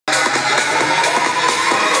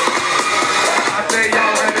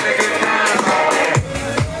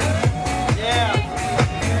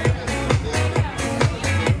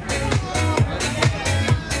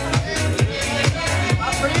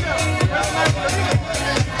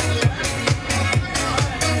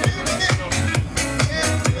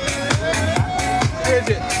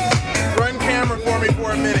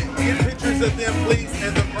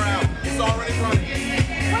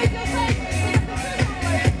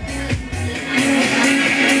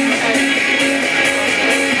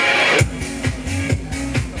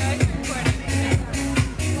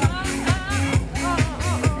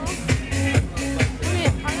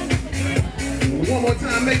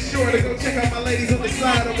my ladies on the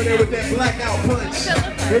side over there with that blackout punch.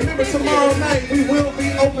 Remember, tomorrow night we will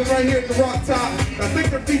be open right here at the Rock Top. I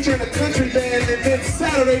think they're featuring a country band, and then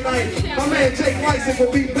Saturday night, my man Jake Lyson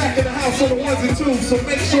will be back in the house on the ones and twos, so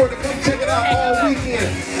make sure to come check it out all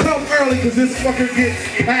weekend. Come early, because this fucker gets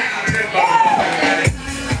packed.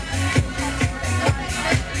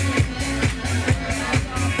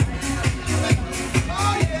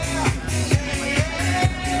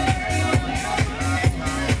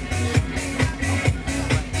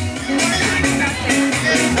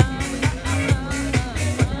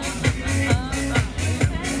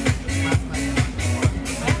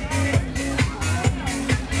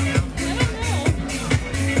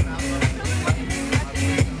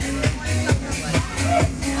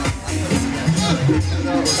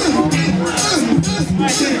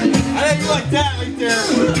 I think you like that right there.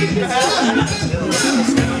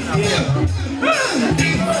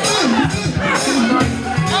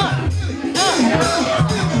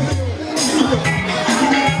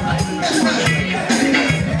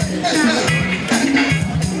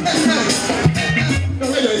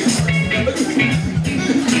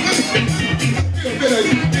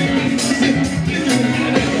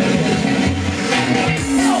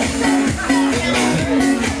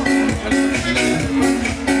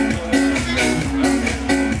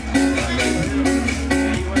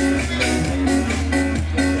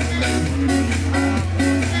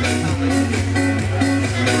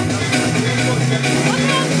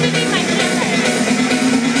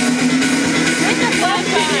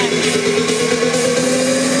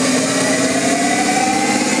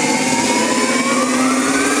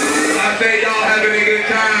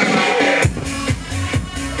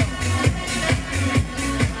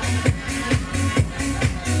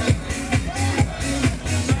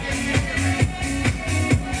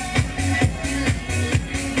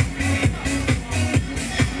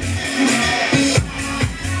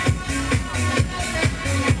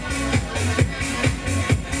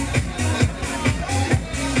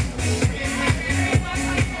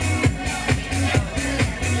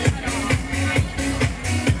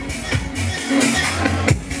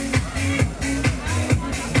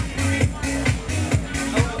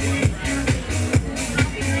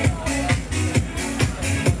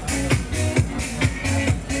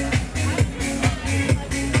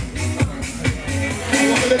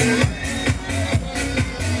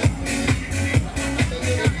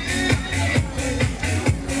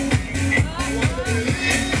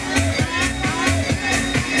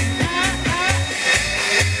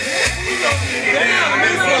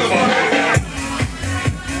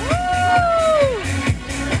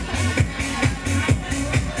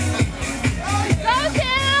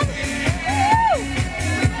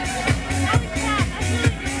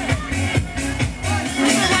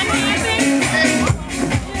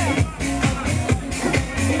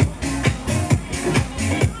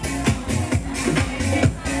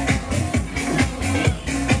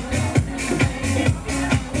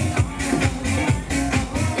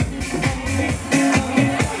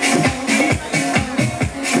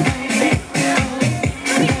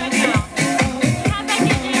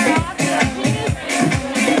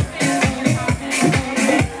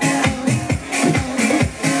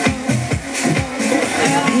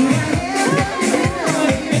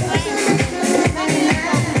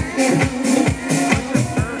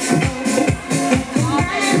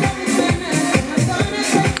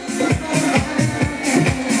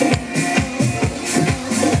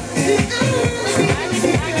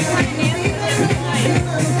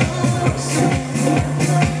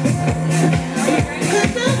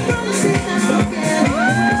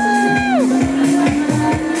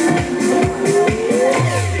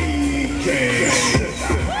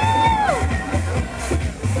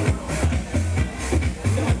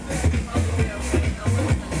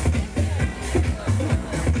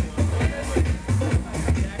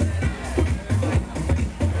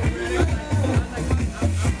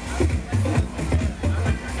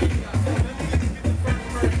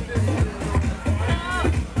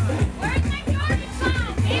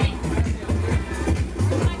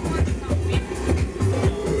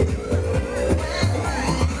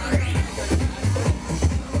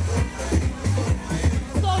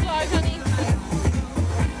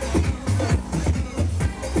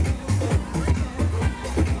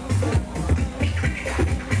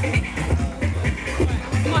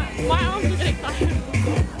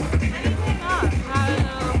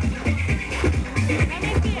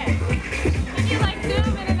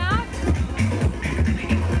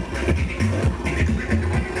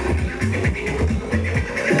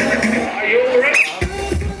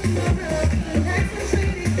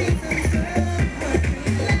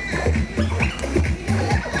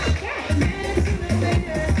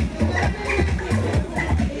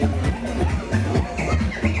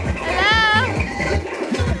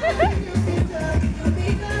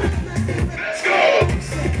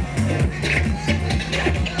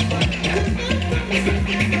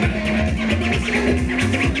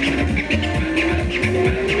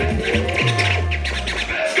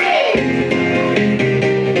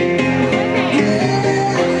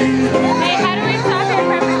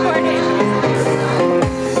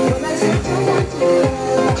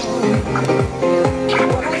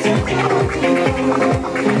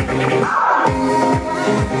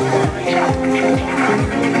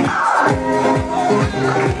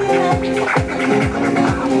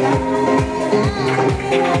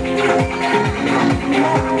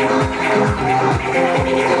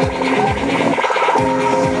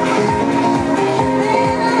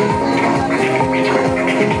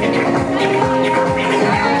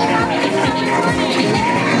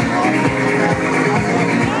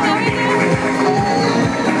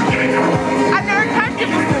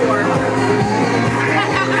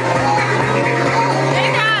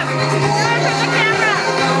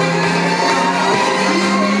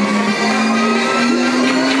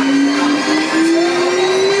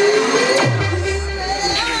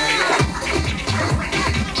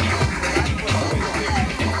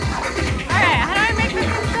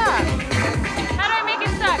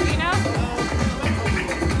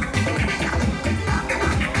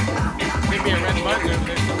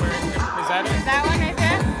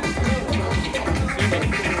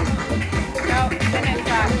 Thank you.